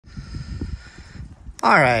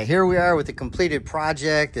All right, here we are with the completed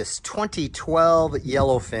project, this 2012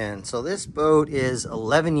 Yellowfin. So this boat is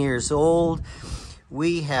 11 years old.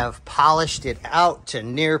 We have polished it out to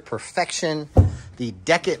near perfection. The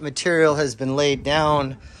DekIt material has been laid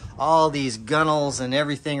down. All these gunnels and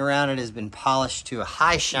everything around it has been polished to a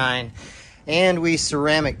high shine. And we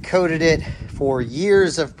ceramic coated it for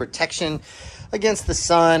years of protection against the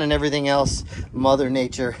sun and everything else Mother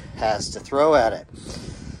Nature has to throw at it.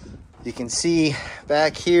 You can see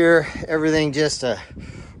back here, everything just a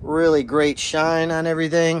really great shine on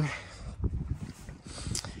everything.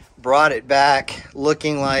 Brought it back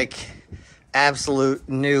looking like absolute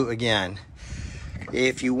new again.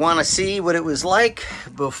 If you want to see what it was like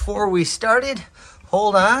before we started,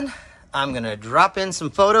 hold on. I'm going to drop in some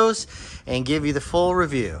photos and give you the full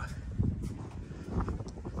review.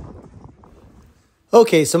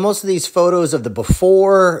 Okay, so most of these photos of the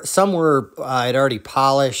before, some were I'd already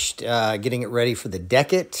polished, getting it ready for the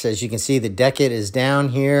DekIt. As you can see, the DekIt is down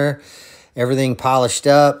here. Everything polished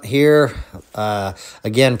up here.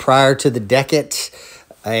 Again, prior to the DekIt.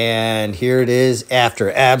 And here it is after.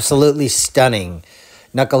 Absolutely stunning.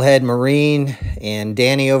 Knuckle Head Marine and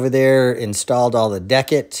Danny over there installed all the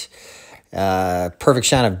DekIt. Perfect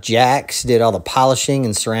Shine of Jax did all the polishing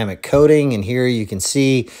and ceramic coating. And here you can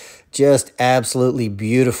see just absolutely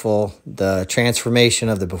beautiful, the transformation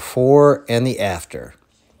of the before and the after.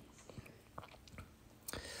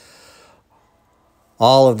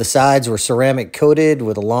 All of the sides were ceramic coated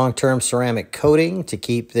with a long-term ceramic coating to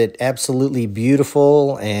keep it absolutely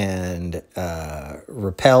beautiful and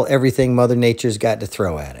repel everything Mother Nature's got to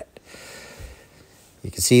throw at it. You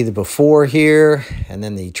can see the before here, and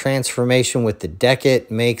then the transformation with the DekIt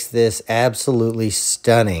makes this absolutely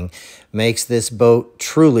stunning. Makes this boat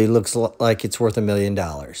truly looks like it's worth $1 million.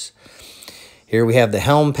 Here we have the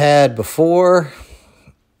helm pad before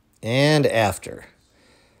and after.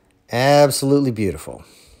 Absolutely beautiful.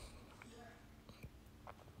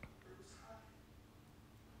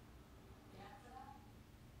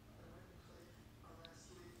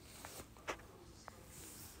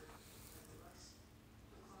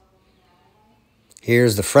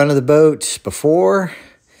 Here's the front of the boat before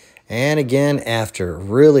and again after.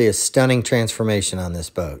 Really a stunning transformation on this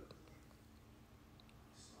boat.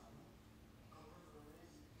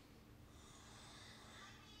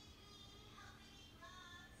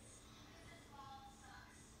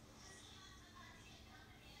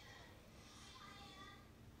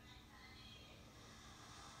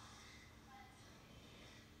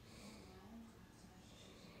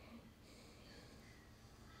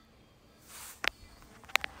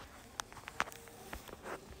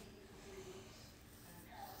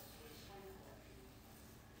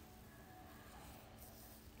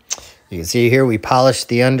 You can see here we polished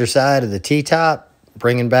the underside of the T-top,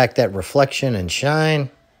 bringing back that reflection and shine.